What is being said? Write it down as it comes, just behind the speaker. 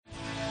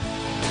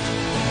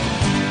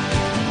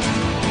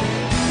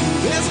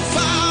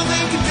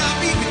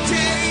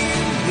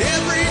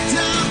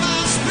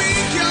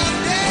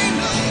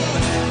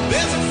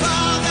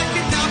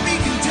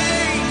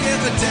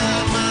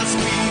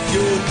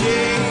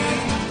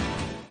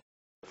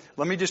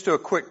Let me just do a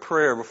quick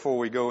prayer before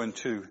we go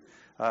into,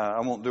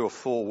 I won't do a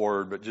full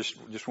word, but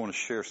just want to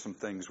share some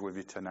things with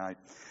you tonight.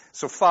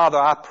 So Father,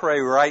 I pray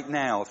right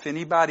now, if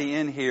anybody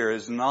in here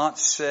has not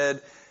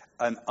said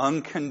an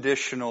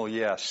unconditional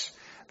yes,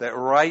 that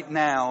right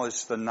now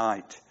is the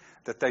night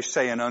that they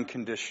say an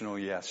unconditional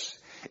yes.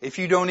 If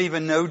you don't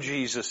even know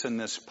Jesus in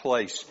this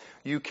place,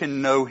 you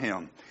can know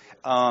Him.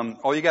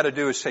 All you got to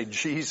do is say,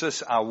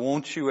 Jesus, I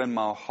want you in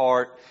my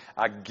heart.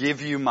 I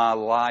give you my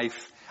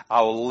life.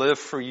 I will live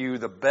for you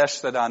the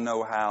best that I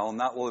know how.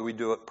 Not will we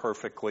do it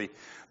perfectly,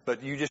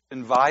 but you just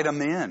invite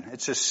them in.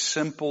 It's as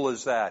simple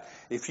as that.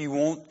 If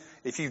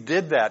you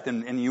did that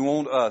and you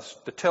want us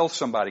to tell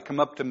somebody, come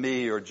up to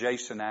me or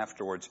Jason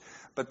afterwards.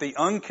 But the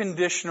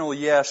unconditional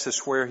yes is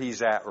where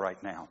he's at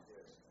right now.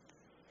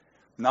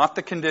 Not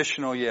the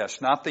conditional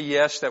yes. Not the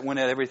yes that when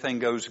everything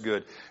goes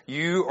good.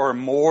 You are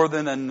more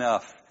than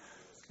enough.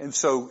 And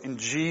so in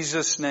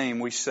Jesus' name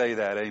we say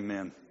that.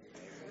 Amen.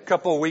 A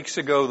couple of weeks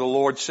ago the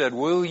Lord said,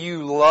 will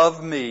you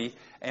love me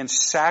and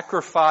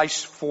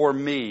sacrifice for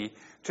me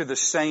to the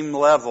same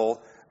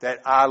level that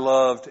I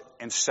loved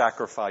and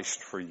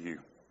sacrificed for you?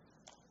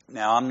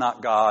 Now I'm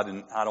not God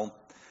and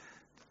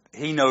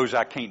He knows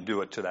I can't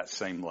do it to that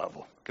same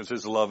level because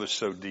His love is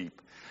so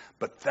deep.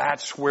 But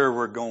that's where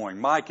we're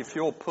going. Mike, if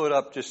you'll put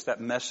up just that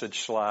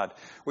message slide.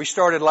 We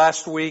started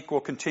last week.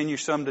 We'll continue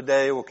some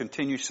today. We'll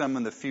continue some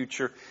in the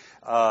future.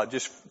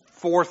 Just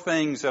 4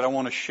 things that I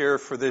want to share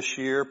for this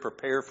year.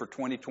 Prepare for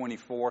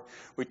 2024.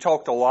 We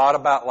talked a lot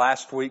about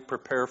last week,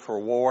 prepare for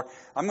war.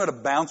 I'm going to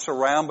bounce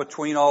around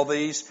between all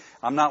these.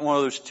 I'm not one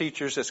of those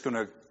teachers that's going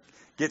to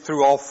get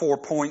through all 4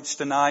 points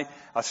tonight.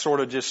 I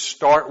sort of just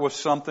start with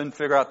something,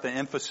 figure out the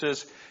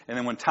emphasis, and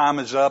then when time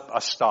is up, I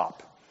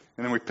stop.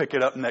 And then we pick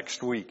it up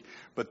next week.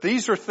 But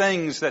these are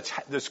things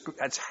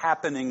that's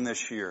happening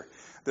this year.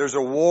 There's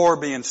a war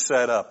being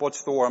set up.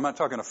 What's the war? I'm not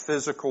talking a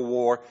physical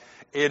war.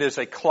 It is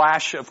a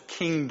clash of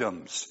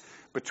kingdoms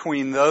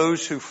between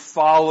those who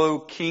follow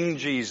King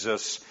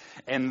Jesus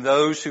and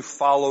those who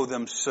follow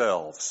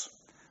themselves.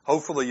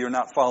 Hopefully you're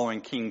not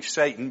following King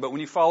Satan, but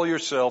when you follow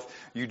yourself,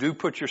 you do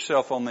put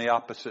yourself on the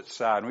opposite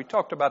side. And we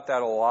talked about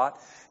that a lot.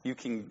 You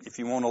can, if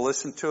you want to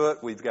listen to it,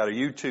 we've got a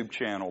YouTube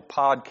channel,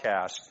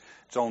 podcast.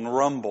 It's on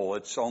Rumble.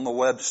 It's on the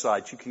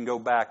website. You can go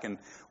back and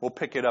we'll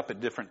pick it up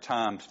at different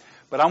times.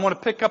 But I want to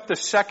pick up the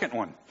second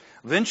one.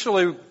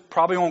 Eventually,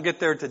 probably won't get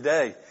there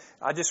today.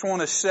 I just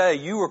want to say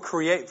you were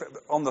created,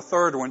 on the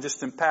third one,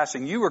 just in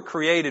passing, you were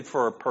created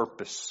for a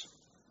purpose.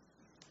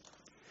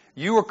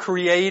 You were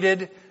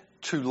created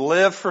to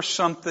live for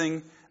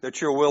something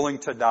that you're willing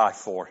to die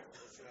for.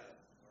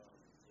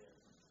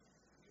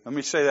 Let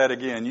me say that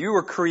again. You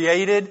were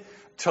created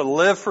to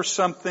live for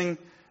something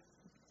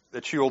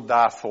that you'll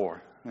die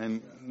for.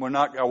 And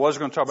I was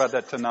going to talk about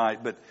that tonight,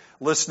 but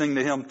listening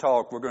to him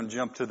talk, we're going to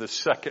jump to the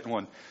second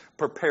one.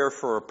 Prepare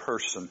for a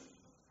person.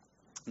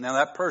 Now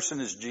that person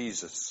is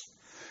Jesus.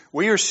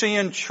 We are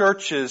seeing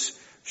churches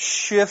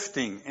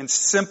shifting and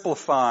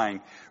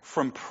simplifying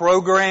from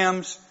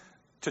programs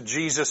to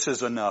Jesus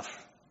is enough.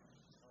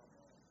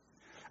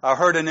 I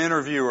heard an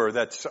interviewer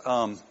that's, it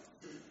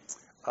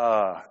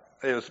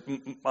was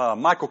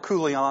Michael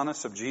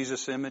Koulianos of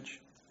Jesus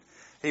Image.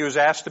 He was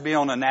asked to be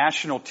on a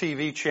national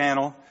TV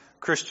channel,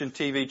 Christian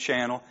TV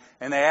channel,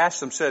 and they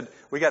asked him, said,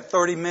 we got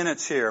 30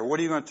 minutes here. What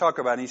are you going to talk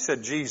about? And he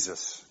said,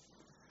 Jesus.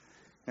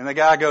 And the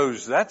guy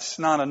goes, that's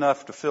not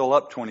enough to fill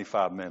up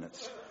 25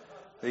 minutes.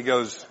 He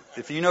goes,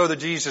 if you know the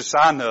Jesus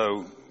I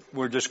know,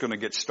 we're just going to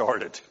get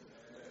started.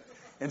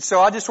 And so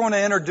I just want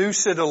to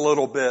introduce it a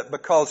little bit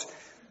because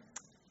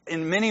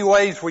in many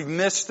ways we've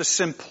missed the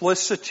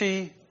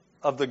simplicity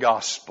of the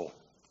gospel.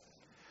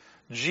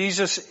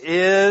 Jesus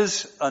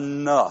is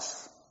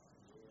enough.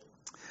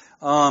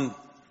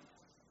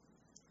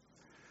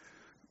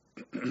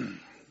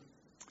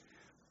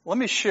 Let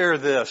me share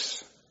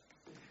this.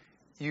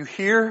 You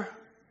hear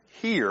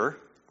here,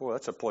 boy,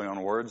 that's a play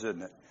on words,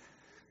 isn't it?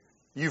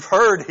 You've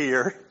heard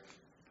here,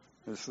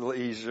 it's a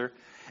little easier,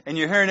 and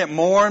you're hearing it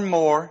more and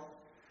more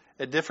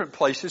at different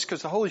places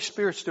because the Holy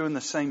Spirit's doing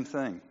the same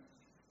thing.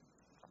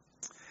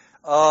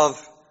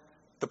 Of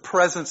the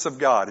presence of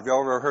God. Have you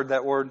all ever heard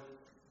that word?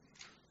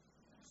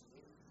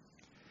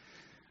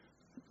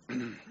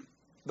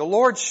 The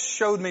Lord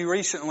showed me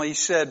recently, He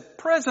said,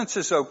 presence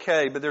is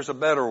okay, but there's a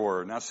better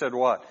word. And I said,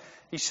 what?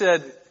 He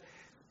said,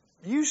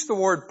 use the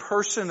word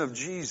person of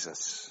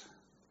Jesus.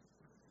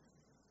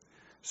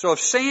 So if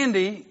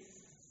Sandy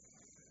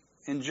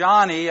and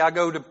Johnny, I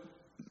go to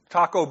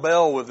Taco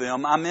Bell with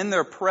them, I'm in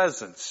their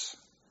presence.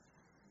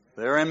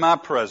 They're in my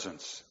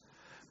presence.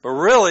 But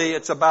really,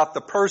 it's about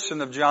the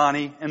person of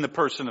Johnny and the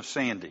person of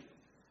Sandy.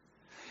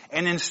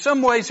 And in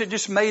some ways, it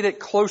just made it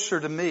closer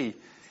to me.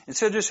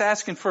 Instead of just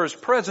asking for His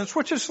presence,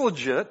 which is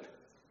legit,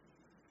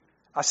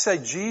 I say,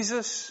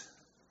 Jesus,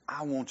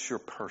 I want your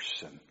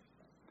person.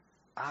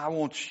 I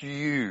want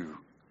you.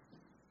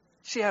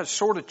 See how it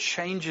sort of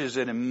changes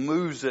it and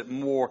moves it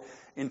more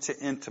into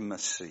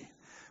intimacy.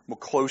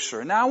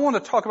 closer. Now I want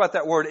to talk about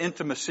that word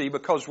intimacy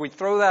because we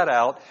throw that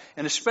out,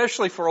 and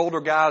especially for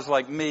older guys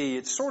like me,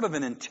 it's sort of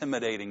an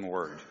intimidating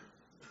word.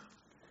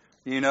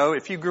 You know,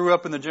 if you grew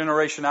up in the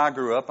generation I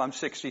grew up, I'm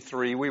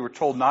 63, we were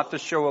told not to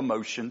show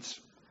emotions.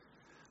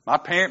 My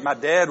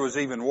dad was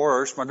even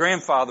worse. My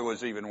grandfather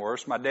was even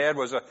worse. My dad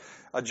was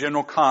a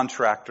general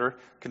contractor,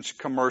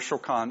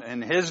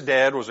 and his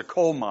dad was a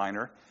coal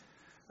miner.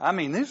 I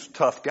mean, these are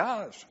tough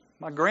guys.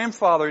 My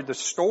grandfather, the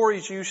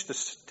stories he used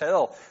to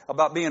tell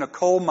about being a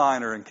coal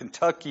miner in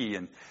Kentucky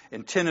and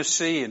in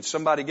Tennessee, and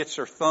somebody gets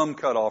their thumb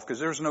cut off because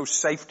there's no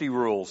safety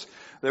rules.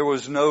 There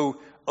was no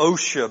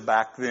OSHA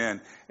back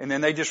then. And then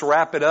they just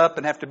wrap it up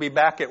and have to be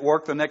back at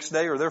work the next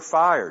day or they're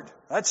fired.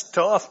 That's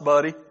tough,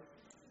 buddy.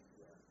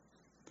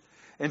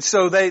 And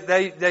so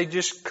they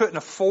just couldn't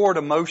afford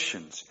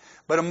emotions.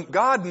 But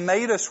God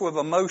made us with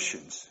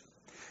emotions.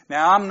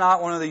 Now, I'm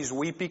not one of these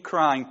weepy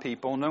crying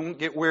people. Don't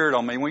get weird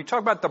on me. When you talk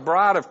about the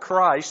bride of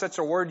Christ, that's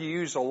a word you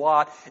use a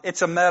lot.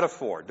 It's a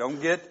metaphor.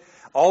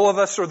 All of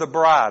us are the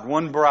bride,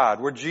 one bride.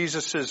 We're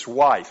Jesus'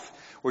 wife.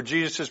 We're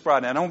Jesus'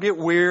 bride. Now, don't get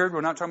weird.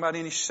 We're not talking about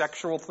any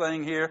sexual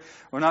thing here.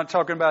 We're not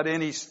talking about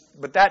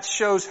but that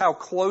shows how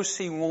close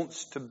He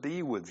wants to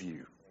be with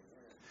you.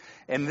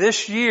 And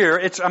this year,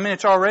 it's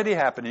already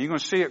happening. You're going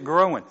to see it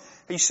growing.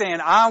 He's saying,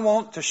 I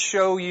want to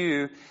show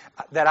you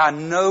that I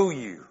know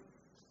you.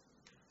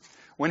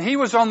 When He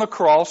was on the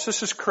cross,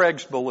 this is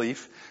Craig's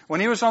belief,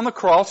 when He was on the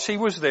cross, He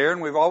was there,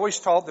 and we've always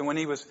taught that when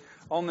He was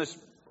on this,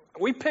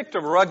 we picked a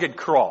rugged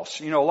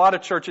cross. You know, a lot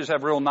of churches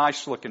have real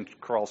nice looking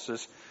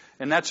crosses,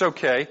 and that's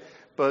okay.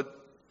 But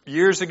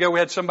years ago we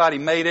had somebody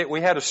made it.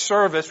 We had a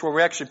service where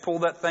we actually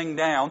pulled that thing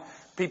down.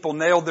 People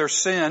nailed their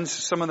sins.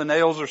 Some of the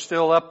nails are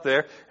still up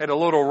there. Had a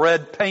little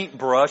red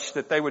paintbrush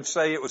that they would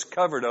say it was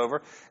covered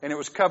over, and it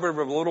was covered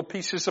with little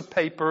pieces of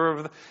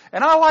paper.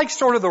 And I like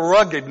sort of the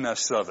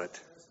ruggedness of it.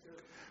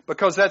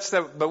 Because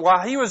but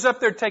while He was up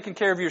there taking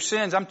care of your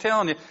sins, I'm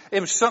telling you, it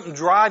was something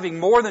driving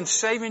more than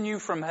saving you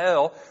from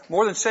hell,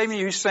 more than saving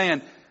you. He's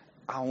saying,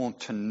 I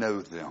want to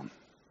know them.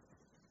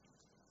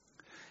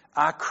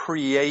 I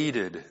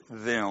created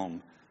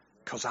them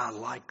because I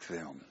like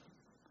them.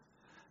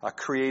 I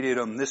created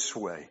them this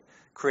way.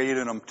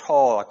 Created them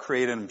tall. I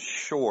created them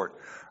short.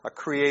 I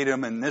created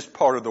them in this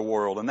part of the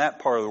world and that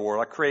part of the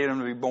world. I created them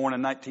to be born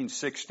in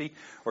 1960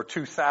 or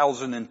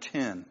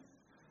 2010.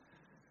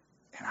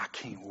 And I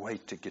can't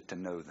wait to get to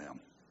know them.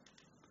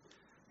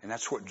 And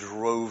that's what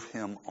drove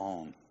Him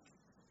on.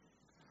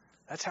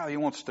 That's how He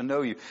wants to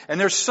know you. And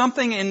there's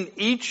something in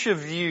each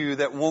of you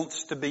that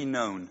wants to be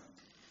known.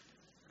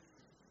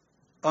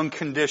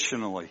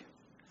 Unconditionally.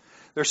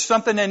 There's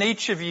something in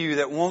each of you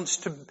that wants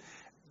to,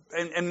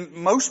 and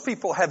most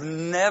people have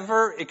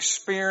never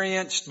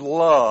experienced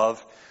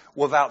love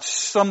without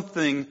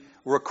something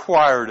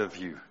required of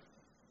you.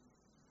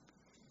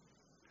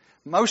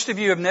 Most of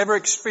you have never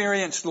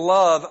experienced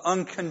love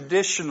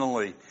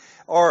unconditionally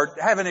or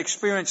haven't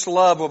experienced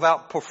love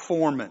without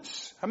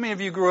performance. How many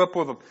of you grew up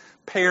with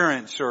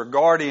parents or a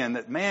guardian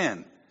that,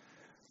 man,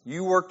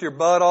 you worked your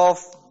butt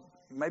off.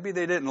 Maybe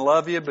they didn't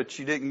love you, but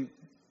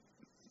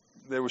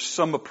there was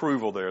some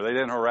approval there. They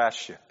didn't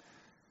harass you.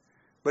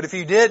 But if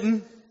you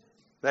didn't,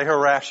 they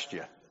harassed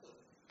you.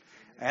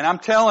 And I'm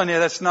telling you,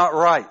 that's not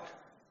right.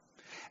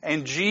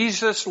 And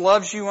Jesus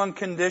loves you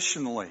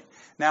unconditionally.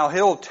 Now,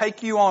 He'll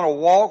take you on a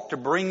walk to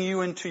bring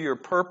you into your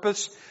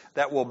purpose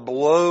that will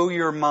blow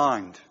your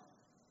mind.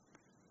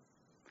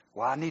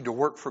 Well, I need to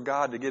work for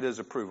God to get His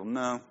approval.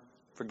 No,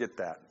 forget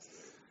that.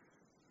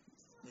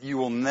 You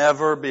will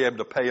never be able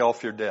to pay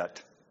off your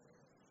debt.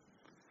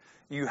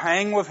 You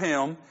hang with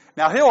Him.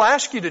 Now, He'll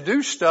ask you to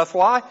do stuff.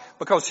 Why?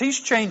 Because He's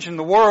changing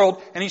the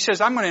world, and He says,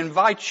 I'm going to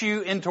invite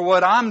you into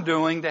what I'm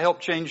doing to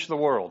help change the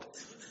world.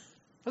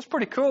 That's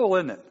pretty cool,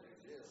 isn't it?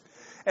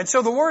 And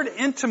so the word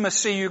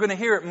intimacy, you're going to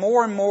hear it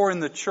more and more in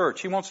the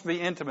church. He wants to be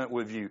intimate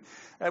with you.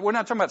 We're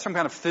not talking about some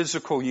kind of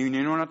physical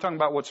union. We're not talking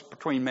about what's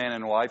between man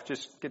and wife.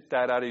 Just get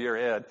that out of your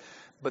head.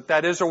 But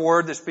that is a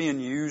word that's being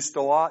used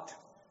a lot.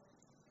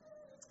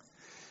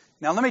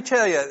 Now let me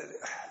tell you,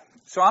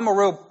 so I'm a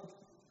real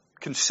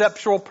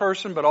conceptual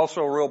person, but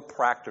also a real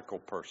practical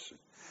person.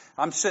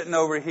 I'm sitting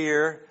over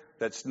here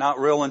that's not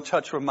real in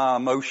touch with my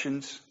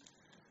emotions,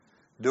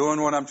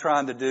 doing what I'm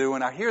trying to do.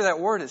 And I hear that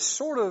word,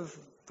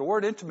 the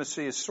word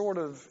intimacy is sort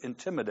of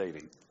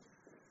intimidating.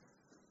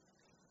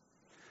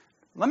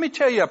 Let me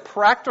tell you a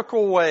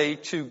practical way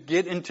to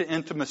get into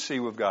intimacy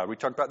with God. We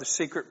talked about the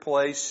secret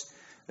place.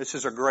 This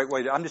is a great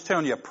way. I'm just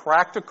telling you a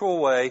practical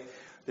way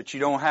that you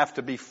don't have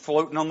to be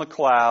floating on the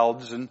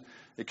clouds and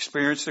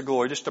experience the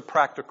glory. Just a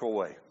practical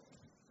way.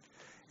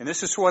 And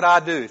this is what I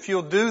do. If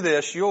you'll do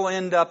this, you'll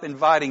end up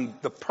inviting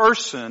the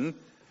person,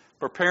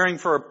 preparing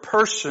for a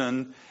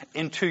person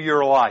into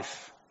your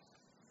life.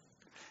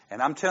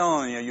 And I'm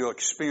telling you, you'll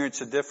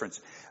experience a difference.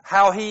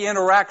 How He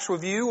interacts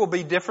with you will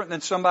be different than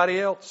somebody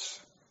else.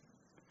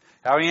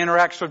 How He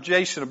interacts with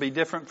Jason will be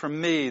different from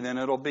me, then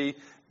it'll be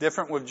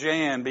different with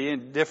Jan, be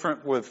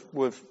different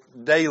with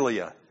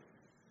Dahlia.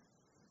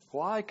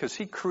 Why? Because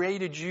He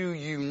created you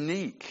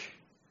unique.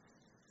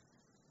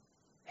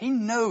 He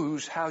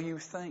knows how you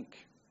think.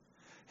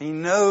 He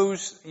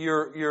knows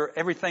your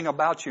everything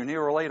about you, and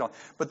He'll relate on.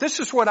 But this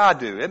is what I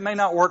do. It may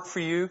not work for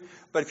you,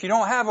 but if you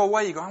don't have a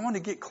way, you go, I want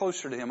to get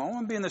closer to Him. I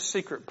want to be in the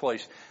secret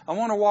place. I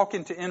want to walk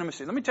into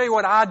intimacy. Let me tell you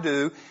what I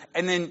do,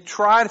 and then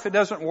try it. If it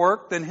doesn't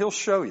work, then He'll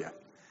show you.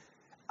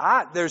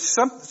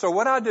 So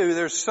what I do,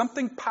 there's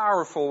something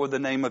powerful with the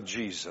name of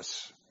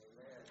Jesus.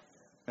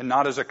 And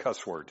not as a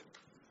cuss word.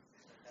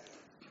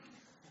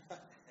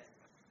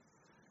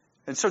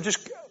 And so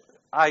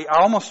I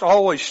almost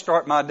always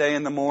start my day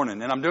in the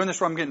morning, and I'm doing this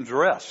when I'm getting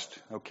dressed,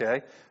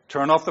 okay?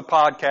 Turn off the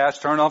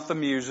podcast, turn off the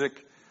music.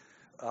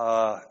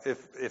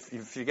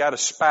 If you got a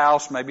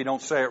spouse, maybe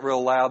don't say it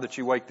real loud that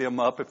you wake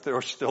them up if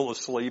they're still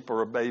asleep,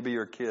 or a baby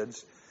or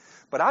kids.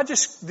 But I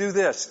just do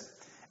this,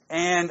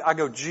 and I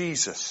go,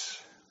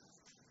 Jesus.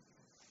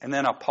 And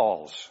then I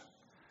pause.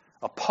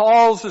 A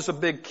pause is a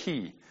big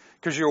key,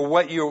 because you're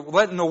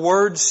letting the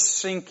words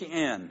sink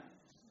in.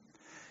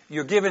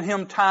 You're giving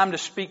Him time to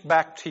speak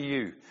back to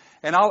you.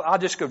 And I'll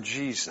just go,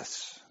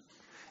 Jesus.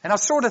 And I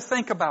sort of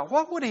think about,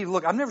 what would He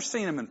look? I've never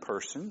seen Him in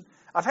person.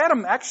 I've had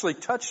Him actually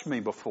touch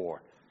me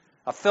before.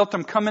 I felt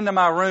Him come into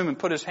my room and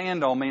put His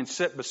hand on me and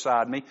sit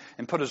beside me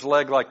and put His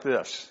leg like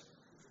this.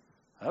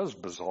 That was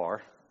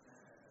bizarre.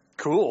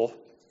 Cool.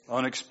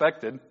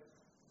 Unexpected.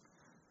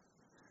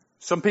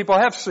 Some people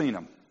have seen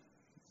Him.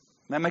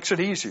 That makes it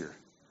easier.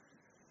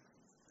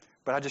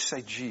 But I just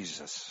say,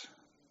 Jesus.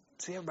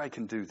 See, everybody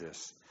can do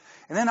this.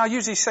 And then I'll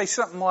usually say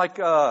something like,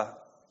 I'll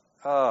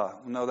go,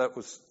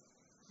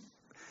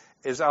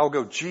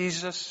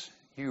 Jesus,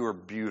 you are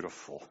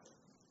beautiful.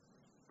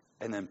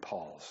 And then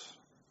pause.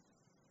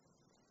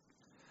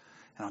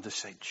 And I'll just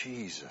say,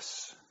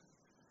 Jesus,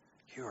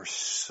 you are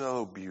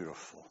so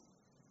beautiful.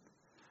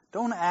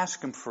 Don't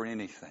ask Him for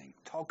anything.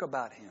 Talk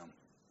about Him.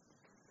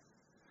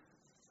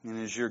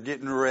 And as you're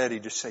getting ready,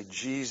 just say,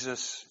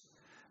 Jesus.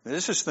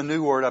 This is the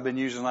new word I've been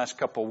using the last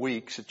couple of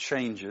weeks. It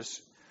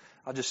changes.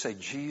 I'll just say,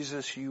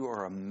 Jesus, you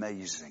are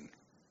amazing.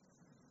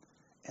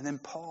 And then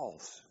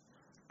pause.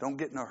 Don't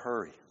get in a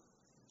hurry.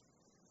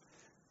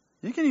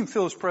 You can even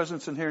feel His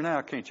presence in here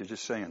now, can't you?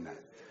 Just saying that.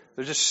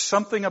 There's just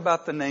something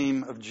about the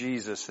name of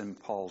Jesus and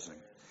pausing.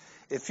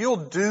 If you'll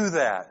do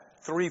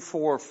that 3,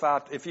 4,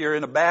 5, if you're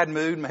in a bad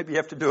mood, maybe you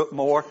have to do it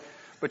more.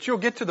 But you'll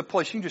get to the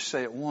place, you can just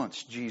say it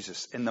once,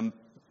 Jesus. And the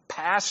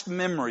past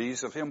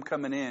memories of Him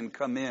coming in,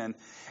 come in.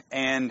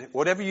 And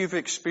whatever you've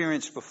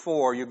experienced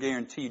before, you're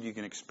guaranteed you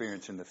can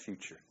experience in the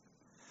future.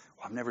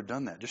 Well, I've never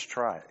done that. Just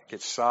try it.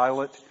 Get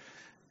silent.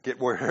 Get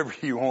wherever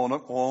you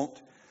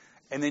want.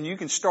 And then you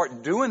can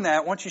start doing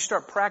that. Once you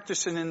start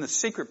practicing in the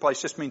secret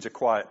place, this means a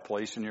quiet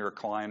place in your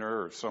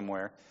recliner or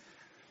somewhere.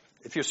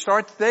 If you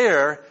start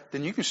there,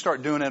 then you can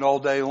start doing it all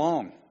day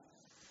long.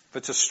 If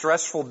it's a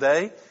stressful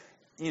day,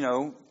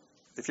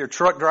 if you're a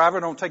truck driver,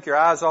 don't take your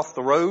eyes off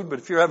the road. But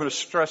if you're having a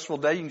stressful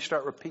day, you can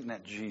start repeating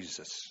that,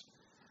 Jesus.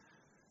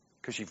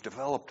 Because you've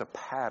developed a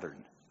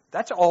pattern.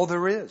 That's all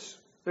there is.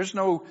 There's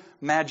no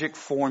magic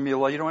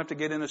formula. You don't have to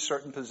get in a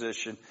certain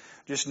position.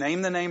 Just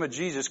name the name of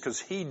Jesus, because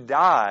He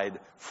died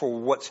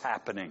for what's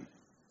happening.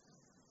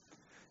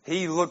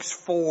 He looks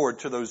forward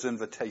to those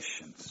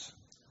invitations.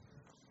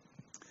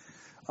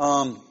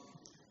 And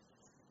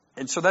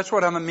so that's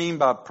what I mean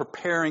by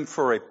preparing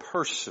for a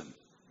person.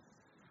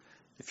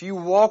 If you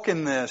walk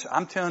in this,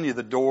 I'm telling you,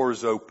 the door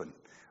is open.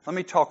 Let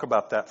me talk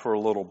about that for a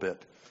little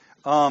bit.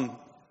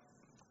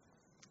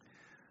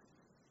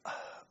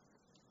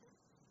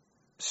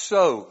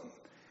 So,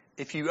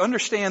 if you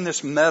understand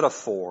this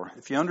metaphor,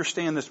 if you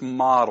understand this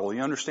model,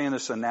 you understand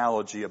this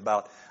analogy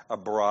about a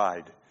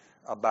bride,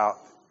 about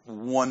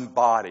one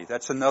body,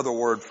 that's another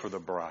word for the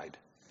bride.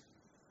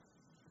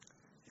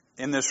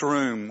 In this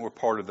room, we're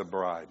part of the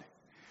bride.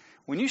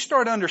 When you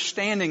start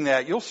understanding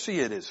that, you'll see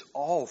it is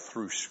all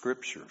through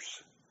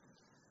Scriptures.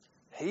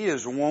 He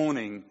is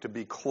wanting to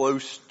be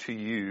close to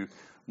you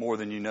more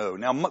than you know.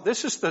 Now,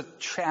 this is the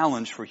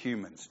challenge for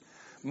humans.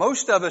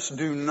 Most of us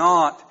do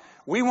not.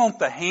 We want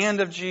the hand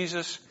of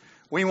Jesus.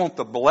 We want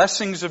the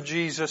blessings of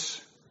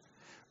Jesus.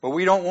 But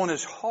we don't want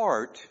His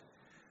heart.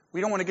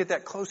 We don't want to get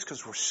that close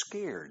because we're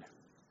scared.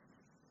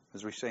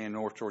 As we say in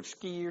North Georgia,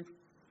 scared.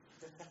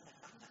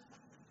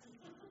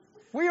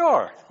 We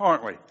are,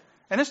 aren't we?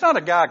 And it's not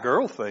a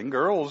guy-girl thing.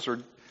 Girls are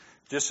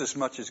just as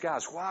much as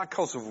guys. Why?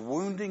 Because of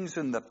woundings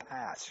in the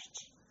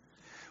past.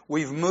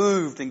 We've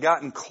moved and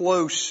gotten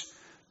close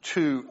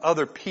to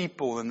other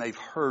people and they've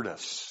hurt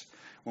us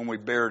when we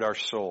bared our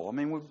soul. I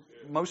mean,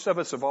 most of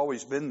us have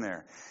always been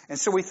there. And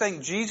so we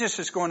think Jesus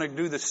is going to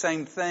do the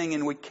same thing,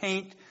 and we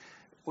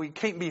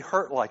can't be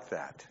hurt like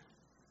that.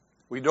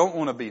 We don't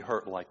want to be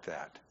hurt like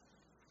that.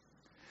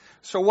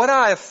 So what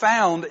I have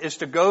found is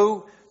to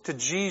go to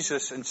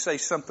Jesus and say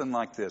something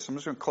like this. I'm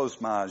just going to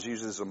close my eyes,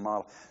 use it as a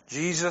model.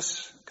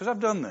 Jesus, because I've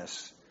done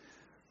this.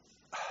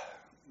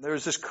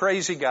 There's this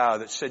crazy guy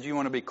that said, you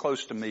want to be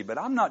close to me, but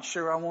I'm not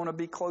sure I want to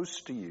be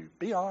close to you.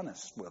 Be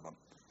honest with him.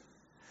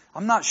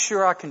 I'm not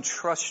sure I can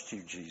trust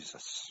you,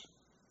 Jesus.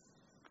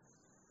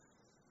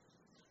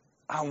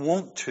 I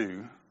want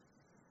to.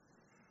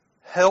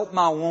 Help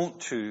my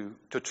want to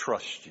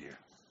trust you.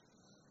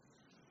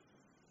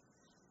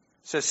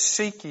 says,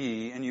 seek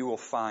ye and you will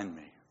find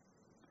me.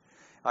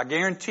 I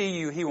guarantee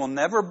you He will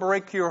never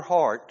break your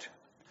heart.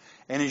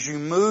 And as you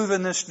move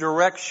in this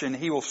direction,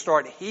 He will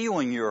start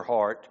healing your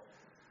heart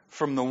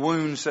from the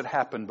wounds that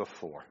happened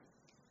before.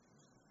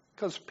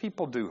 Because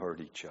people do hurt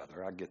each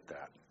other. I get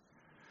that.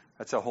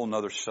 That's a whole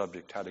nother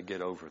subject, how to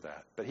get over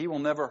that. But He will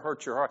never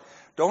hurt your heart.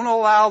 Don't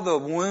allow the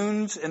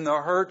wounds and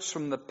the hurts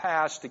from the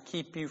past to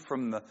keep you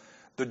from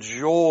the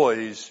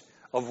joys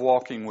of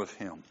walking with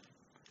Him.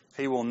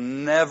 He will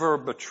never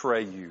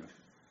betray you.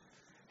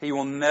 He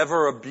will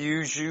never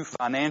abuse you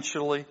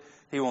financially.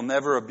 He will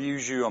never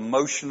abuse you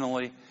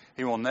emotionally.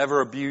 He will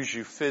never abuse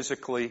you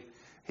physically.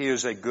 He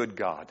is a good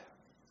God.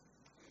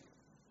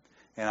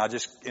 And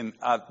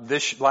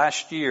this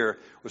last year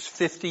was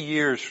 50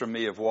 years for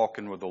me of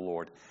walking with the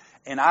Lord.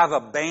 And I've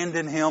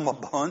abandoned Him a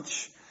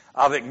bunch.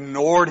 I've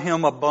ignored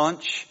Him a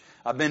bunch.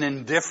 I've been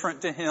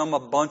indifferent to Him a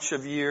bunch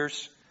of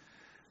years.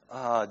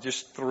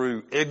 Just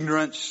through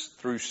ignorance,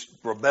 through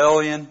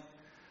rebellion,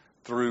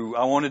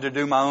 I wanted to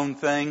do my own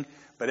thing.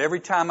 But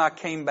every time I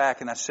came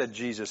back and I said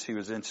Jesus, He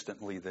was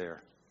instantly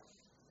there.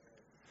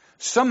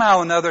 Somehow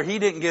or another, He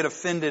didn't get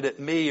offended at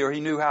me, or He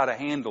knew how to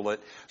handle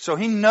it. So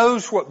He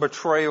knows what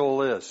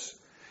betrayal is.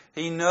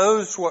 He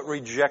knows what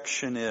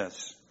rejection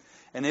is.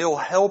 And He'll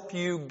help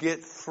you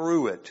get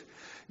through it.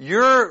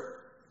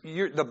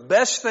 The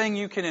best thing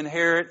you can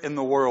inherit in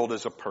the world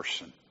is a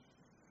person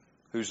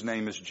whose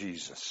name is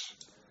Jesus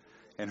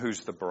and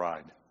who's the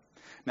bride.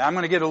 Now I'm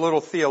going to get a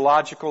little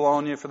theological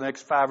on you for the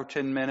next 5 or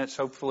 10 minutes.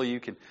 Hopefully you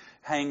can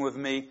hang with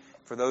me.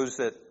 For those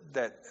that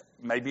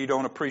maybe you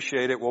don't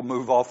appreciate it, we'll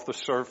move off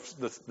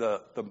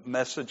the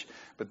message.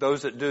 But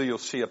those that do, you'll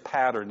see a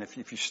pattern if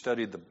you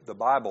study the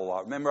Bible a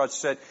lot. Remember I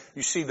said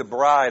you see the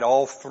bride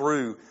all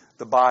through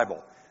the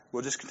Bible.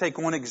 We'll just take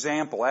one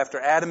example. After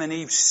Adam and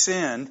Eve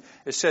sinned,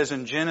 it says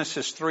in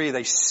Genesis 3,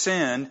 they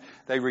sinned,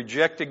 they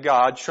rejected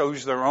God,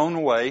 chose their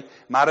own way.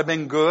 Might have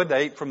been good.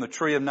 They ate from the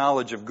tree of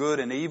knowledge of good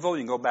and evil.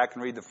 You can go back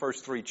and read the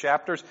first 3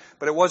 chapters.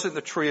 But it wasn't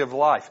the tree of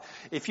life.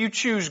 If you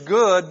choose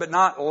good but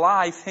not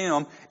life,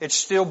 Him, it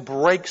still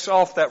breaks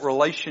off that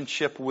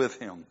relationship with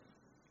Him.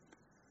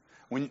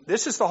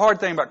 This is the hard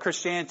thing about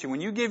Christianity.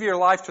 When you give your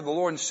life to the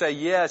Lord and say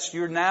yes,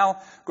 you're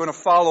now going to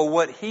follow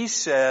what He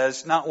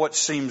says, not what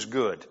seems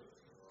good.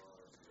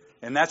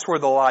 And that's where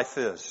the life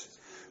is.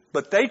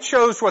 But they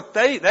chose what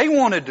they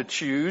wanted to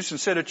choose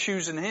instead of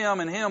choosing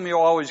Him, and Him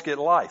you'll always get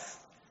life.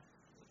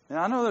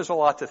 Now I know there's a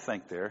lot to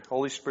think there.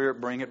 Holy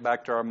Spirit, bring it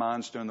back to our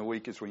minds during the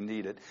week as we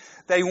need it.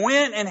 They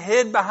went and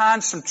hid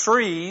behind some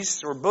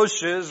trees or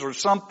bushes or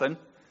something.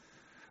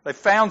 They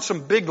found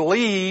some big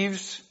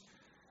leaves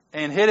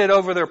and hid it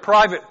over their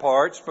private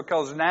parts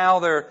because now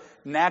their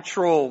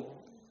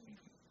natural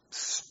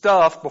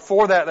stuff,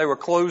 before that they were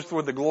clothed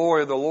with the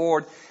glory of the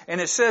Lord.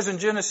 And it says in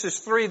Genesis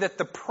 3 that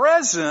the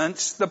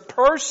presence, the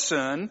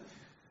person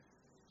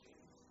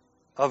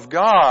of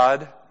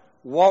God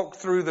walked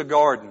through the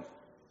garden.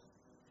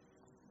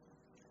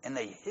 And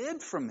they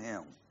hid from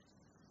Him.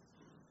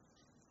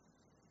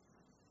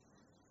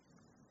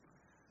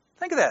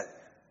 Think of that.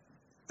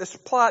 Let's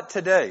apply it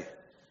today.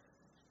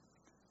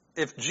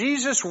 If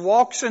Jesus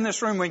walks in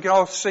this room, we can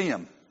all see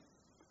Him.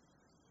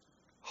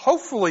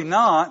 Hopefully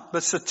not,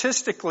 but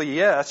statistically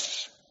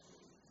yes.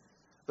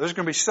 There's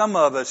going to be some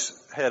of us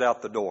head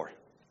out the door.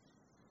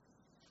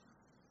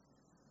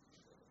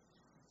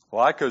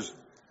 Why? Because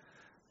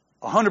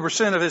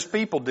 100% of His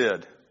people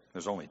did.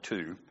 There's only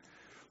 2.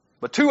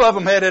 But 2 of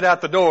them headed out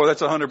the door.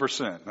 That's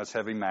 100%. That's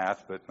heavy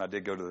math, but I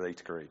did go to the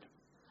 8th grade.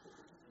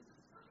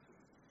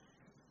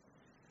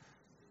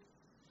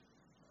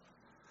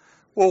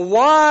 Well,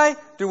 why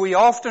do we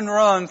often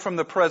run from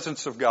the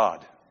presence of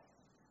God?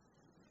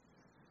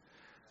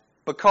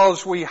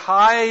 Because we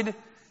hide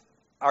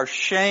our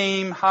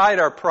shame, hide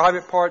our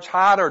private parts,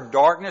 hide our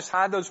darkness,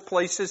 hide those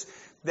places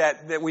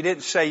that we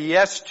didn't say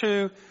yes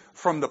to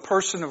from the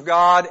person of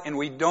God, and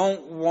we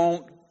don't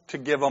want to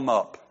give them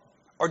up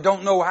or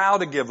don't know how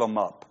to give them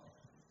up.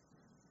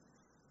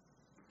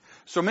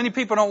 So many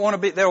people don't want to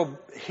be, they'll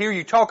hear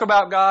you talk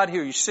about God,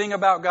 hear you sing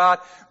about God,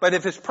 but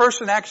if this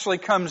person actually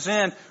comes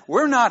in,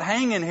 we're not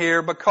hanging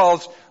here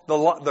because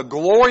the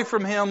glory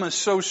from Him is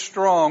so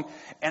strong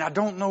and I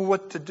don't know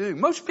what to do.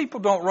 Most people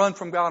don't run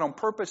from God on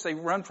purpose, they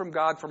run from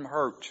God from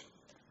hurt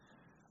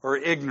or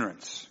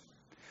ignorance.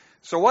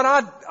 So what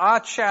I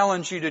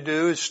challenge you to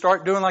do is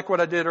start doing like what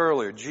I did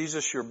earlier.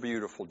 Jesus, you're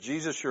beautiful.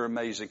 Jesus, you're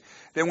amazing.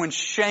 Then when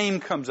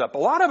shame comes up, a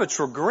lot of it's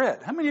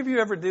regret. How many of you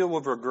ever deal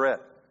with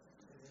regret?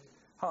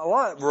 A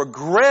lot.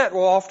 Regret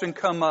will often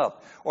come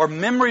up. Or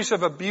memories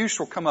of abuse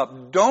will come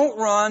up. Don't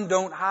run,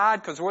 don't hide,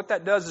 because what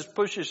that does is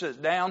pushes us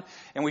down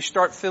and we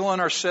start filling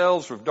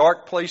ourselves with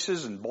dark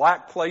places and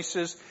black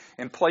places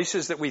and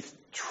places that we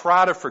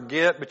try to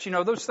forget. But you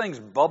know, those things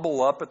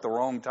bubble up at the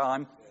wrong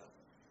time.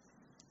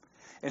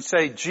 And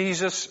say,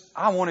 Jesus,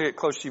 I want to get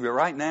close to you, but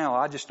right now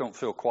I just don't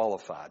feel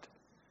qualified.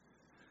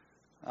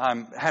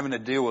 I'm having to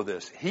deal with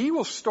this. He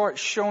will start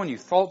showing you.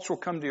 Thoughts will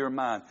come to your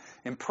mind.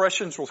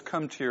 Impressions will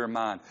come to your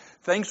mind.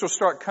 Things will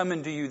start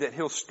coming to you that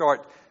he'll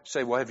start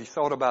say, well, have you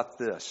thought about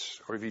this?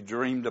 Or have you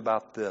dreamed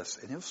about this?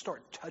 And he'll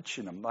start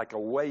touching them like a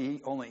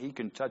way only he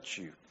can touch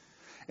you.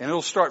 And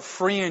it'll start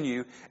freeing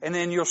you. And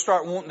then you'll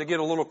start wanting to get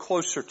a little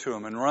closer to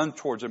him and run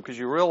towards him because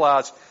you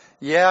realize,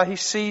 yeah, he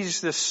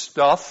sees this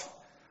stuff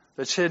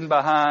that's hidden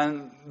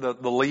behind the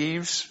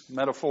leaves,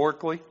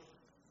 metaphorically.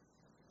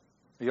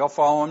 Are y'all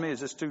following me?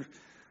 Is this too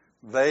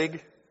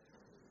vague?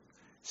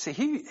 See,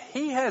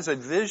 he has a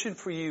vision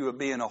for you of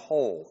being a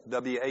whole,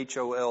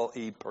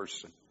 W-H-O-L-E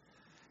person.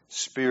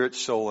 Spirit,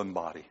 soul, and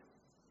body.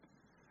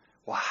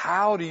 Well,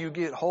 how do you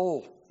get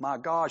whole? My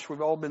gosh,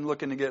 we've all been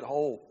looking to get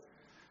whole.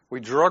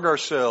 We drug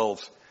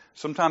ourselves,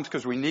 sometimes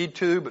because we need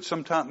to, but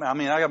sometimes,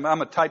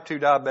 I'm a type 2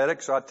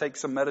 diabetic, so I take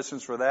some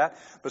medicines for that.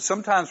 But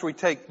sometimes we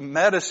take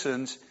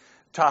medicines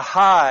to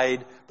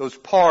hide those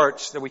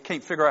parts that we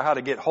can't figure out how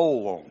to get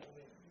whole on.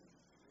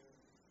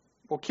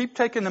 Well, keep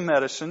taking the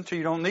medicine till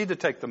you don't need to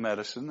take the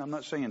medicine. I'm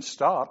not saying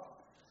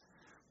stop.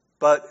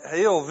 But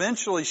he'll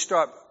eventually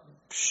start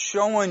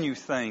showing you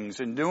things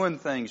and doing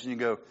things, and you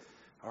go,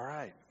 all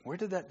right, where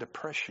did that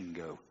depression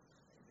go?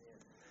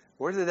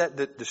 Where did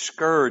that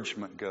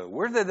discouragement go?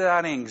 Where did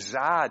that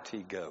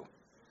anxiety go?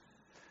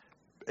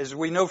 As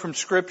we know from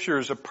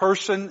scriptures, a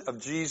person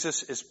of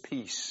Jesus is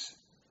peace.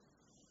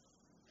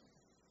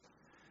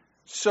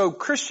 So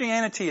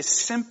Christianity is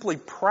simply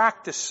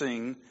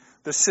practicing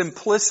the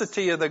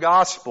simplicity of the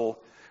gospel,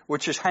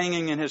 which is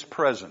hanging in his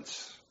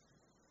presence.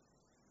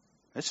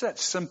 It's that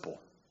simple.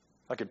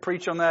 I could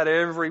preach on that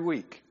every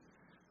week.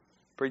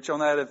 Preach on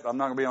that. I'm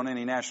not going to be on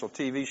any national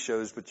TV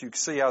shows, but you can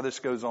see how this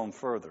goes on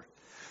further.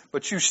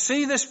 But you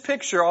see this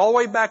picture all the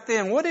way back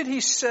then. What did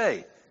he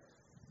say?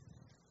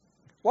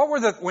 What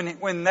were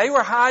when they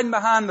were hiding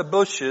behind the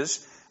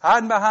bushes,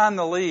 hiding behind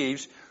the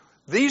leaves,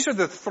 these are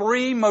the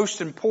three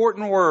most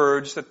important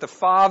words that the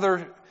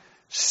Father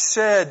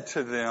said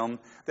to them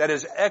that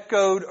has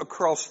echoed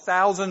across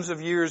thousands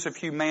of years of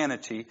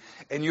humanity.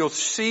 And you'll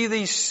see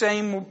these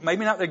same,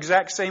 maybe not the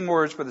exact same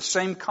words, but the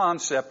same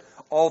concept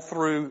all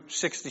through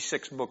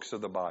 66 books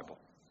of the Bible.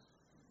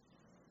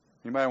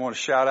 Anybody want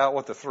to shout out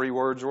what the three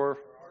words were?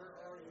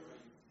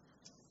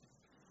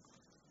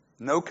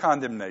 No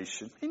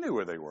condemnation. He knew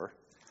where they were.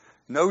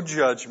 No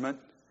judgment.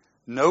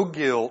 No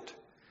guilt.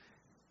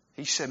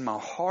 He said, my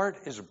heart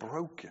is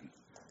broken.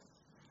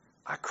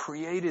 I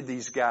created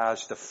these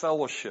guys to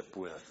fellowship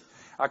with.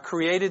 I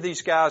created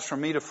these guys for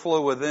me to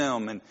flow with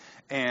them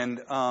and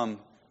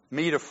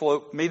me to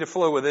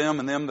flow with them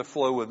and them to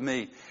flow with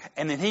me.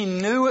 And then he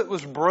knew it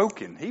was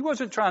broken. He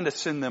wasn't trying to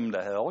send them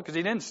to hell because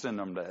he didn't send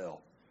them to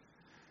hell.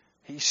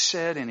 He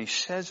said, and he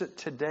says it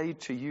today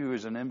to you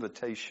as an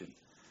invitation,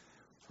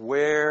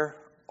 where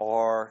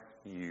are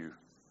you?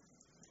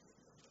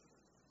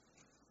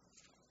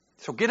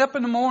 So get up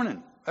in the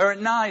morning or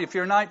at night if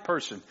you're a night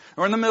person,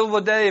 or in the middle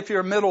of the day if you're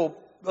a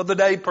middle of the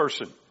day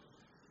person,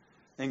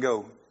 and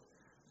go,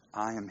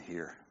 I am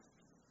here.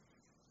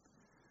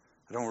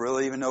 I don't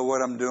really even know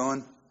what I'm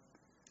doing.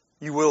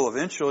 You will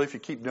eventually if you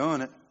keep doing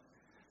it.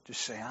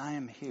 Just say, I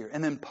am here.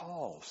 And then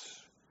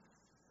pause.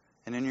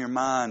 And in your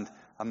mind,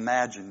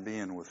 imagine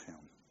being with him.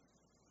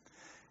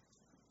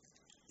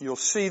 You'll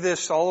see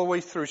this all the way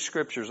through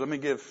scriptures. Let me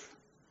give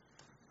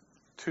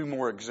two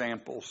more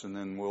examples and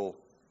then we'll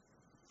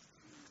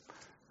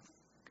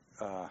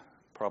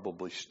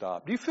probably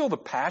stop. Do you feel the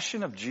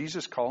passion of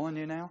Jesus calling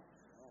you now?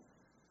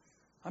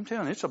 I'm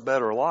telling you, it's a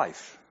better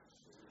life.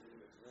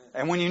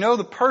 And when you know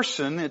the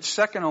person, it's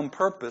second on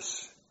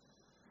purpose.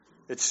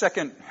 It's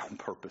second on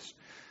purpose.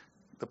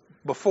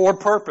 Before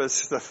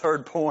purpose, the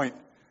third point.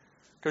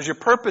 Because your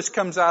purpose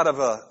comes out of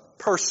a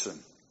person.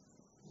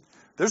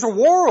 There's a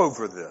war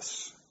over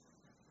this.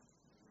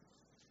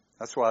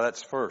 That's why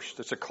that's first.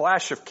 It's a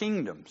clash of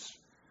kingdoms.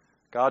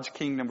 God's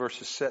kingdom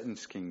versus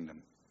Satan's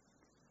kingdom.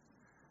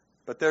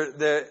 But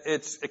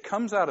it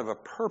comes out of a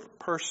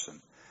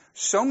person.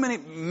 So many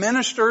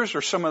ministers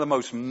are some of the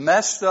most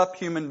messed up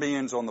human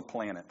beings on the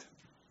planet.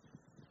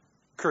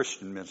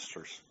 Christian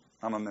ministers.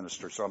 I'm a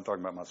minister, so I'm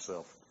talking about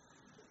myself.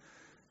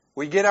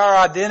 We get our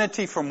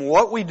identity from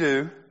what we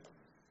do.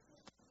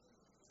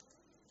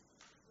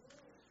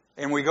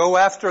 And we go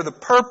after the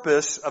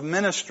purpose of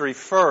ministry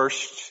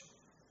first.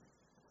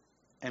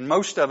 And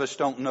most of us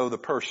don't know the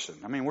person.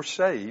 I mean, we're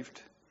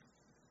saved.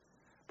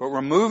 But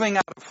we're moving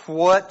out of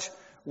what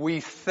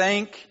we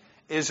think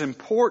is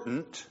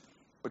important,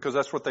 because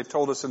that's what they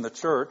told us in the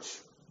church,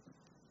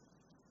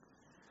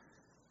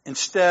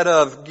 instead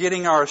of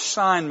getting our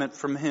assignment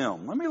from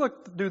him. Let me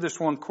do this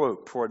one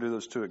quote before I do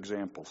those two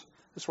examples.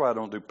 That's why I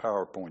don't do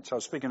PowerPoints. I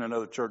was speaking to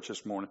another church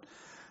this morning.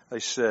 They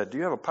said, do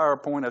you have a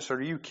PowerPoint? I said,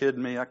 are you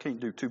kidding me? I can't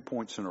do 2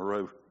 points in a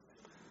row.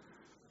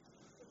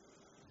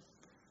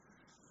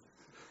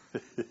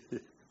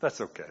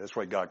 That's okay. That's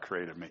why God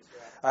created me.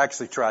 I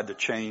actually tried to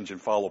change and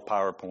follow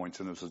PowerPoints,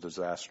 and it was a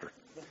disaster.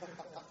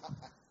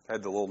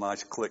 Had the little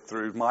nice click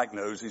through. Mike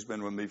knows. He's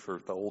been with me for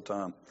the whole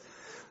time.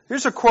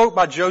 Here's a quote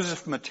by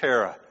Joseph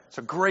Mattera. It's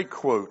a great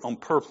quote on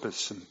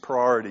purpose and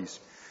priorities.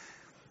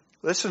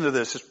 Listen to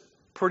this. It's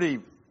pretty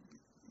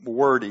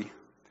wordy.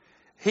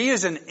 He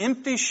is an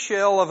empty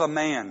shell of a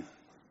man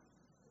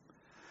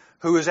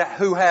who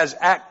has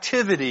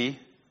activity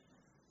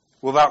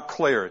without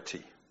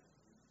clarity,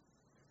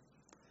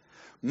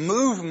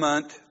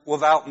 movement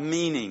without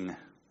meaning,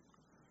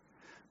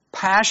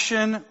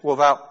 passion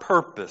without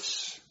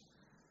purpose,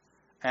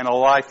 and a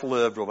life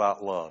lived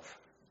without love.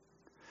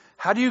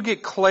 How do you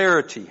get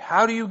clarity?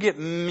 How do you get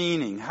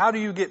meaning? How do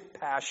you get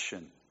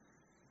passion?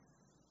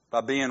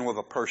 By being with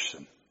a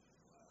person.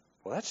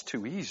 Well, that's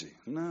too easy.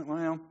 No,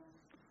 well,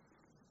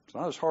 it's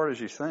not as hard as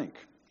you think.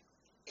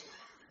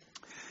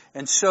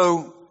 And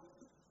so,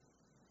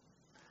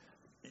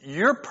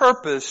 your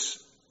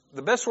purpose,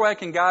 the best way I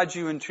can guide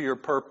you into your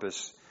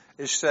purpose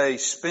is say,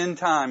 spend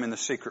time in the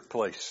secret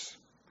place.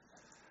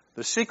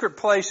 The secret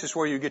place is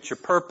where you get your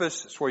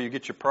purpose. It's where you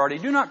get your priority.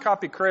 Do not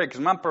copy Craig,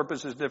 because my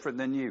purpose is different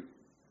than you.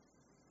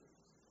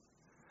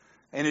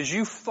 And as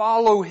you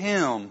follow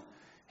him,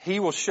 he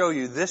will show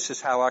you, this is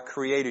how I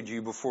created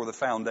you before the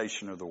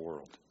foundation of the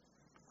world.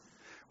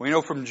 We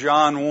know from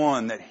John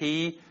 1 that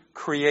he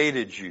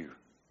created you.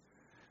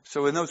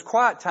 So in those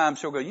quiet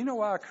times, he'll go, you know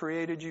why I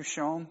created you,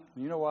 Sean?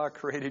 You know why I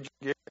created you,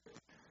 Gary?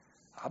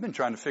 I've been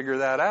trying to figure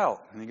that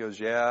out. And he goes,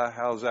 yeah,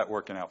 how's that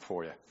working out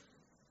for you?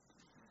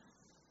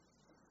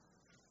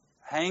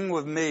 Hang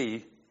with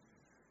me,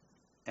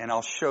 and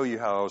I'll show you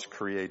how I was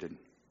created.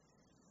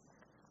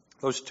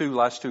 Those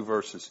last two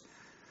verses.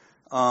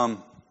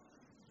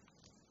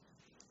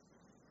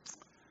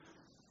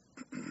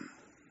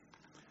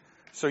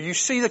 So you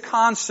see the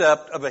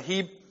concept of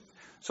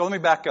so let me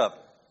back up.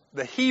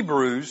 The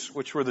Hebrews,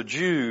 which were the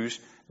Jews,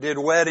 did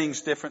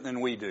weddings different than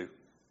we do.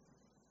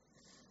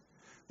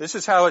 This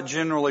is how it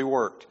generally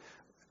worked.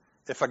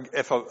 If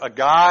a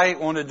guy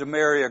wanted to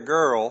marry a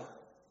girl,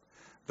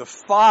 the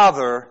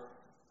father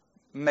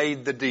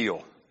made the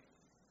deal.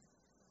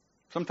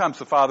 Sometimes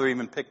the father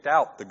even picked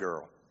out the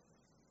girl.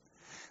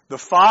 The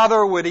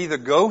father would either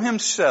go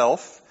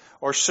himself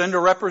or send a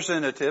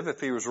representative if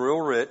he was real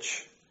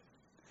rich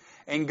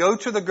and go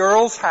to the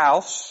girl's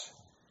house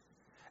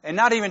and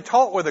not even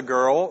talk with the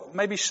girl,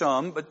 maybe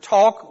some, but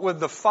talk with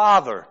the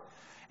father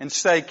and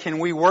say, can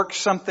we work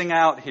something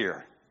out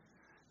here?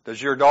 Does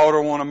your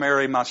daughter want to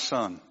marry my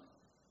son?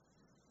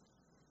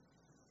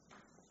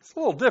 It's a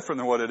little different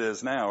than what it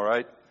is now,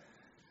 right?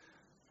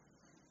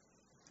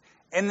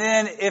 And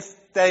then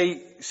if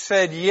they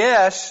said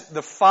yes,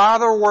 the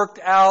father worked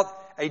out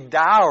a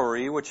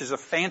dowry, which is a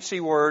fancy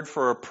word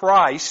for a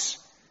price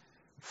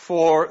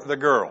for the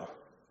girl.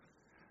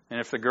 And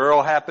if the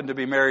girl happened to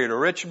be married a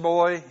rich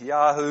boy,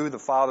 yahoo, the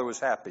father was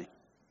happy.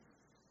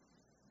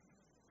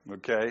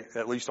 Okay,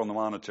 at least on the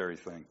monetary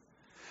thing.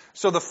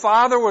 So the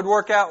father would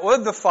work out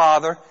with the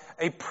father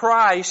a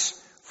price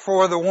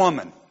for the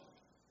woman.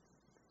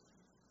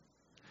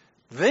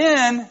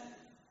 Then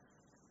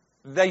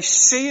they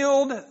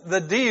sealed the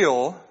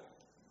deal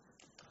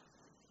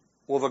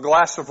with a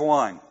glass of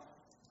wine.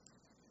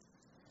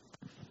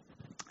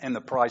 And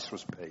the price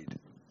was paid.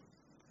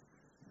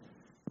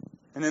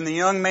 And then the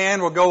young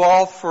man will go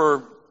off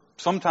for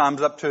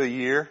sometimes up to a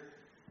year,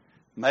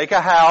 make a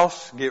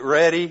house, get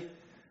ready,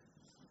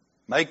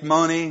 make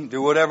money,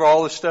 do whatever,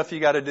 all the stuff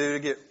you got to do to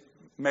get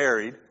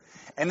married.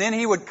 And then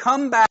he would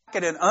come back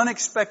at an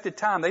unexpected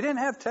time. They didn't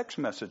have text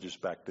messages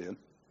back then.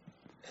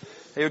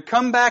 He would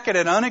come back at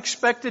an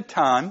unexpected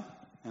time,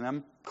 and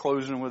I'm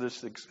closing with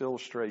this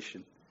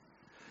illustration.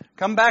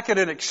 Come back at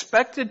an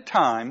expected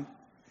time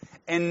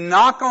and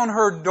knock on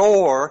her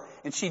door,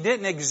 and she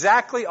didn't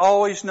exactly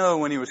always know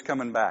when he was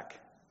coming back.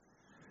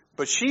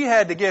 But she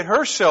had to get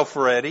herself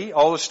ready,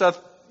 all the stuff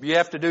you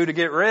have to do to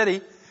get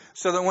ready,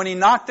 so that when he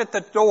knocked at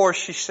the door,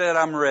 she said,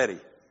 I'm ready.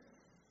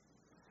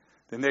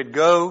 Then they'd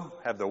go,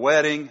 have the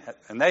wedding,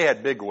 and they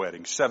had big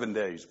weddings, 7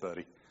 days,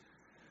 buddy.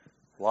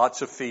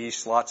 Lots of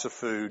feasts, lots of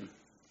food.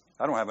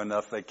 I don't have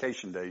enough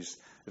vacation days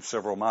if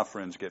several of my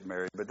friends get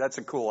married, but that's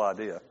a cool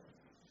idea.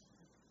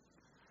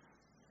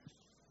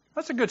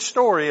 That's a good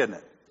story, isn't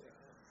it?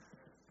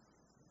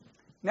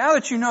 Now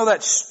that you know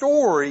that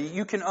story,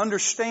 you can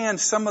understand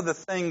some of the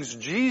things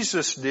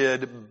Jesus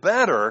did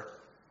better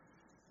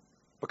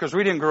because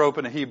we didn't grow up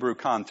in a Hebrew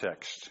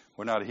context.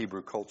 We're not a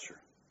Hebrew culture.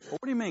 Well,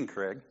 what do you mean,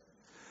 Craig?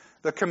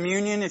 The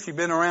communion, if you've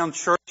been around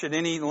church at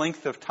any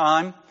length of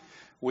time,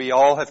 we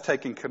all have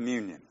taken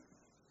communion.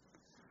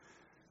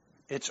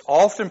 It's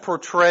often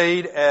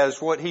portrayed as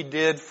what he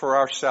did for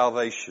our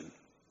salvation.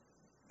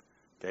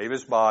 Gave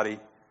his body,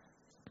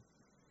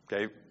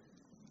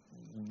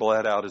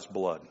 bled out his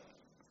blood.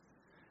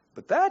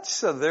 But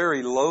that's a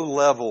very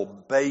low-level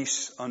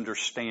base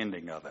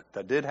understanding of it.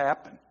 That did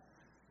happen.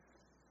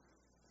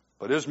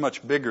 But it is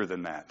much bigger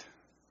than that.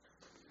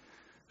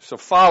 So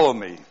follow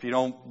me. If you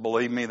don't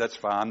believe me, that's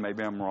fine.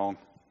 Maybe I'm wrong.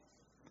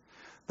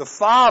 The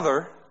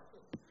Father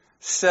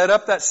set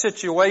up that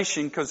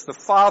situation because the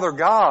Father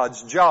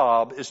God's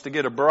job is to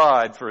get a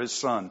bride for His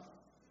Son.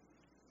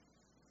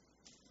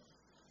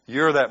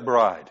 You're that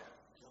bride.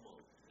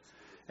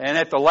 And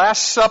at the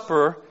Last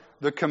Supper,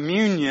 the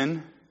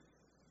communion,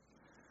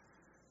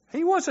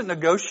 He wasn't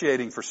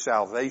negotiating for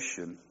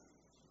salvation.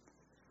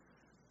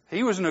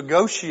 He was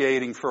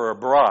negotiating for a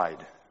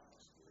bride.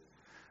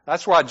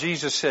 That's why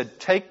Jesus said,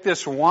 take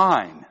this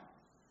wine.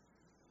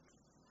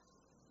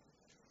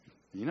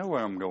 You know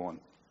where I'm going.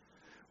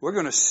 We're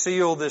going to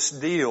seal this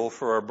deal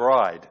for a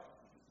bride.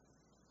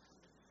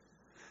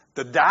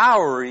 The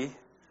dowry,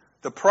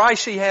 the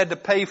price he had to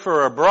pay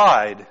for a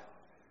bride,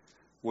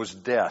 was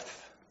death.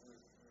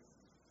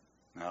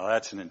 Now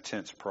that's an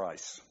intense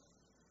price.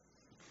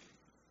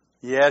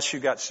 Yes, you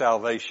got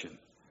salvation,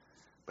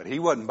 but he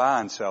wasn't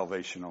buying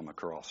salvation on the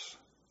cross.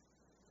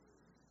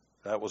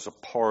 That was a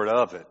part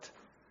of it,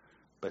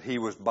 but he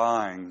was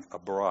buying a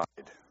bride.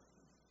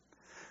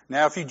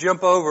 Now if you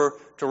jump over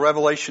to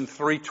Revelation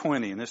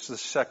 3:20, and this is the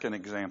second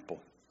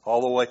example,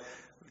 all the way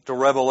to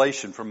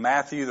Revelation, from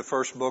Matthew, the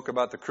first book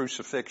about the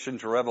crucifixion,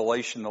 to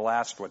Revelation, the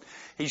last one.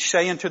 He's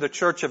saying to the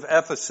church of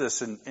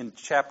Ephesus in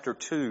chapter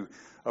 2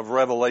 of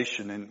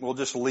Revelation, and we'll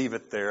just leave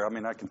it there. I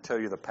mean, I can tell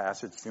you the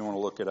passage if you want to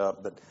look it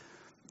up, but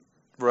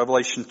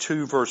Revelation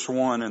 2 verse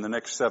 1 and the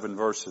next 7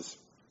 verses.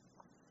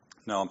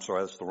 No, I'm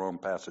sorry, that's the wrong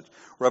passage.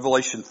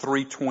 Revelation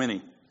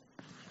 3:20.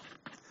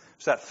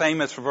 It's that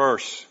famous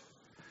verse.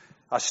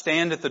 I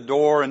stand at the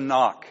door and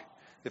knock.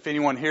 If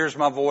anyone hears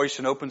my voice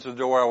and opens the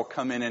door, I will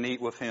come in and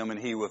eat with him and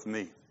he with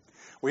me.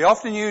 We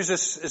often use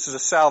this as a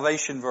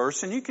salvation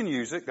verse, and you can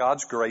use it.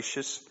 God's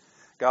gracious.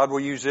 God will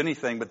use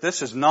anything, but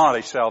this is not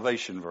a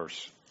salvation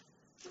verse.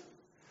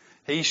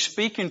 He's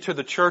speaking to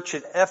the church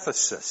at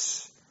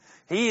Ephesus.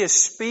 He is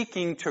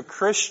speaking to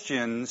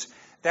Christians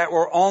that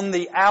were on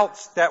the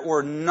outs, that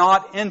were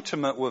not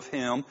intimate with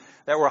him,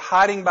 that were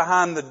hiding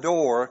behind the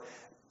door.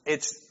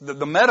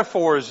 The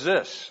metaphor is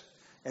this,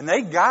 and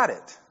they got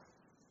it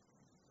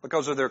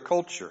because of their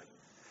culture.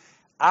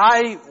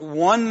 I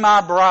won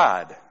my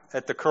bride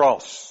at the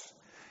cross,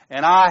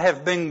 and I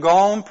have been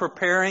gone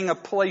preparing a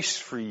place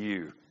for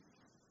you.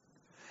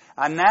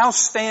 I now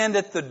stand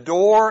at the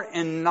door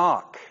and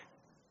knock.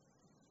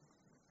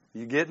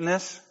 You getting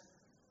this?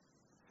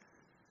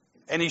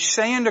 And he's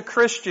saying to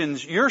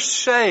Christians, you're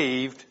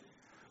saved,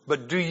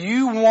 but do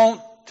you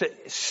want to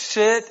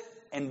sit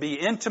and be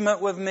intimate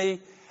with me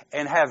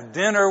and have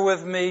dinner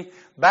with me?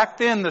 Back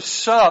then, the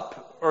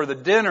sup or the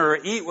dinner or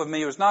eat with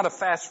me was not a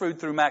fast food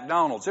through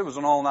McDonald's. It was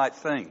an all-night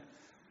thing.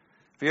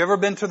 If you ever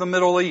been to the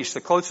Middle East,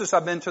 the closest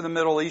I've been to the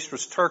Middle East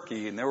was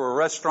Turkey, and there were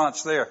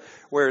restaurants there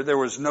where there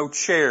was no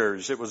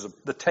chairs.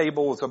 The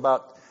table was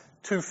about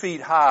 2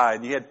 feet high,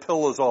 and you had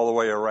pillows all the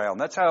way around.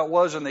 That's how it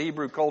was in the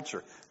Hebrew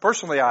culture.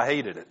 Personally, I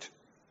hated it.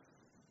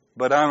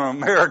 But I'm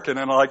an American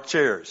and I like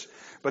chairs.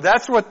 But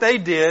that's what they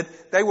did.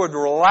 They would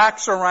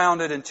relax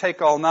around it and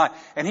take all night.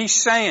 And he's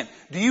saying,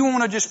 do you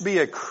want to just be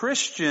a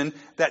Christian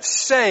that's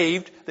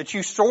saved, that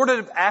you sort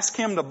of ask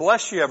him to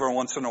bless you every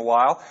once in a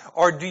while?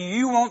 Or do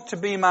you want to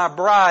be my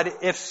bride?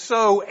 If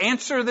so,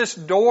 answer this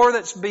door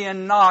that's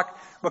being knocked,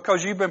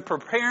 because you've been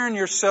preparing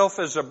yourself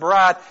as a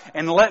bride,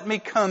 and let me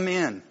come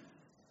in.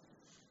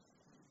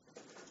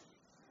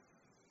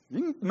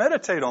 You can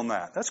meditate on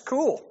that. That's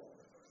cool.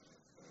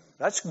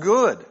 That's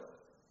good.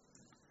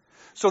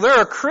 So there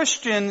are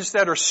Christians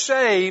that are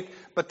saved,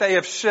 but they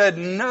have said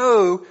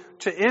no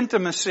to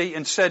intimacy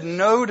and said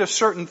no to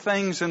certain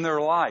things in their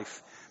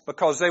life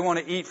because they want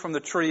to eat from the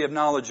tree of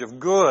knowledge of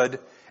good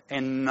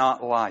and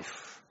not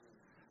life.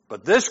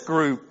 But this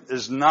group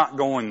is not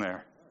going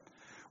there.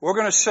 We're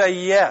going to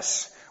say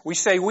yes. We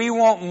say we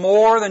want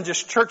more than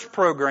just church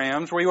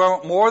programs. We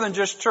want more than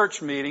just church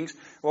meetings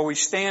where we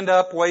stand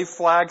up, wave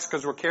flags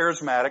because we're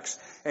charismatics,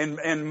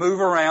 and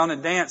move around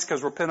and dance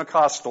because we're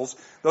Pentecostals.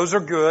 Those are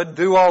good.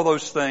 Do all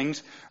those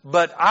things.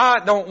 But I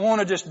don't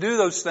want to just do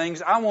those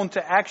things. I want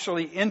to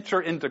actually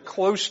enter into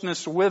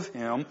closeness with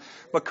Him,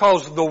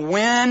 because the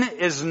win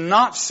is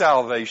not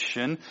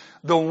salvation.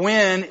 The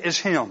win is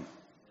Him.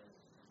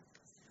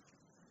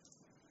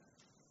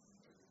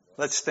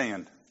 Let's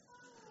stand.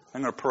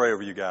 I'm going to pray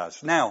over you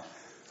guys. Now,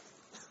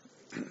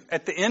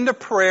 at the end of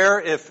prayer,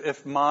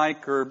 if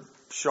Mike or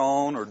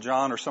Sean or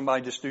John or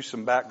somebody just do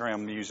some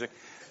background music.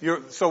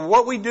 So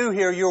what we do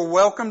here, you're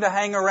welcome to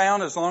hang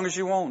around as long as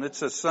you want.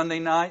 It's a Sunday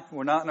night.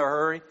 We're not in a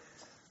hurry.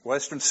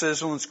 Western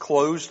Sizzling's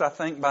closed, I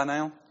think, by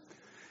now.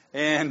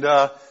 And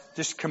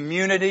just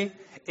community.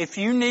 If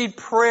you need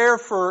prayer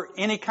for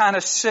any kind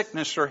of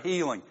sickness or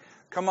healing,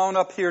 come on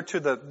up here to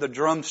the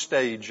drum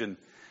stage. And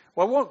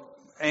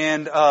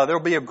there'll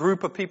be a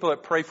group of people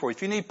that pray for you.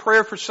 If you need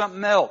prayer for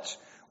something else,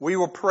 we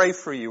will pray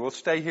for you. We'll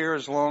stay here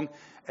as long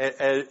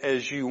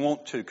as you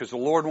want to, because the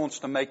Lord wants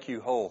to make you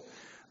whole.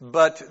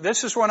 But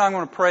this is what I'm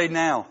going to pray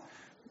now.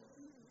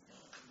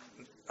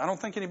 I don't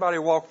think anybody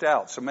walked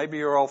out, so maybe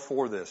you're all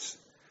for this.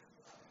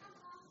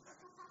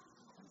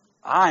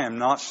 I am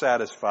not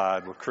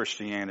satisfied with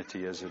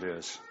Christianity as it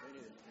is.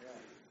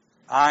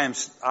 I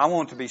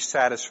want to be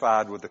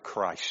satisfied with the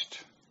Christ.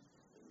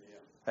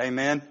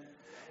 Amen.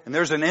 And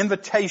there's an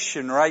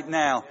invitation right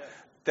now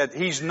that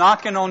He's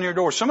knocking on your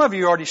door. Some of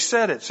you already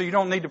said it, so you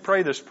don't need to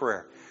pray this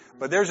prayer.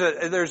 But there's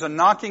a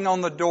knocking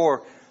on the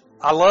door.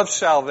 I love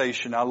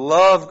salvation. I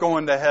love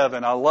going to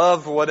heaven. I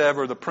love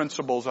whatever the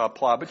principles I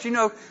apply. But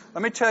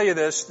let me tell you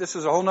this. This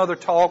is a whole nother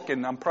talk,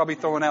 and I'm probably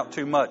throwing out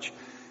too much.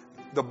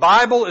 The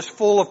Bible is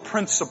full of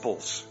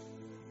principles.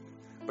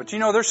 But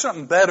there's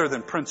something better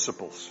than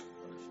principles.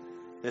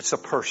 It's a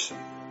person.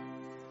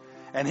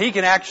 And He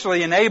can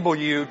actually enable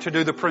you to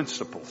do the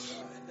principles.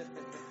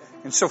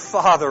 And so,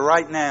 Father,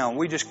 right now,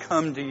 we just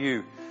come to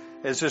You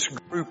as this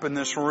group in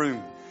this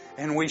room.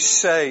 And we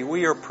say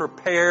we are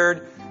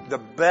prepared the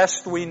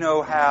best we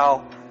know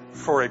how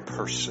for a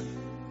person.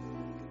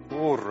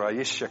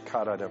 And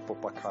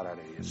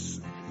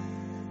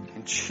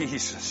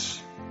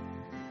Jesus,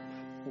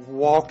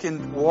 walk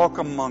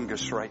among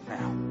us right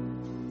now.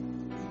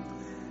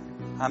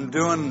 I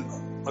don't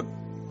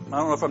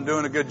know if I'm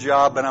doing a good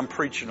job, but I'm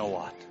preaching a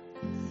lot.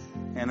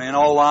 And in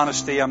all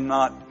honesty, I'm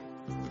not,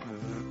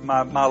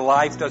 my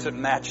life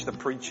doesn't match the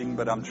preaching,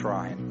 but I'm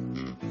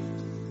trying.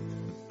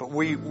 But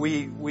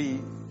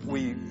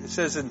it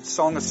says in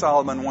Song of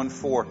Solomon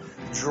 1:4,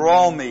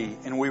 draw me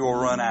and we will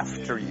run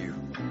after You.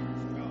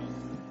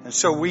 And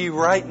so we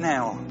right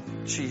now,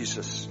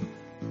 Jesus,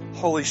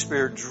 Holy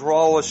Spirit,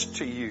 draw us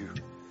to You.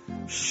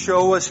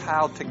 Show us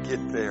how to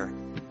get there.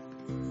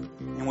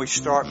 And we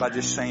start by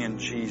just saying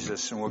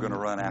Jesus, and we're going to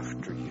run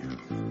after You.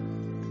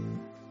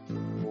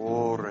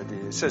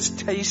 It says,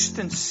 taste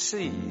and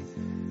see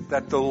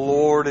that the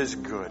Lord is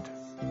good.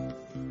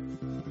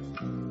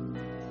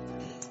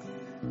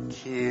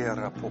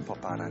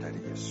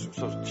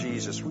 So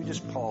Jesus, we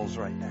just pause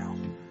right now.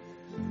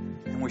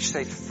 And we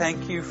say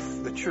thank You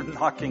that You're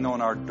knocking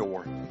on our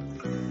door.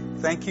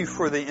 Thank You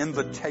for the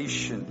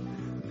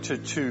invitation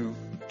to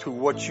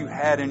what You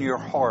had in Your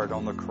heart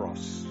on the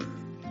cross.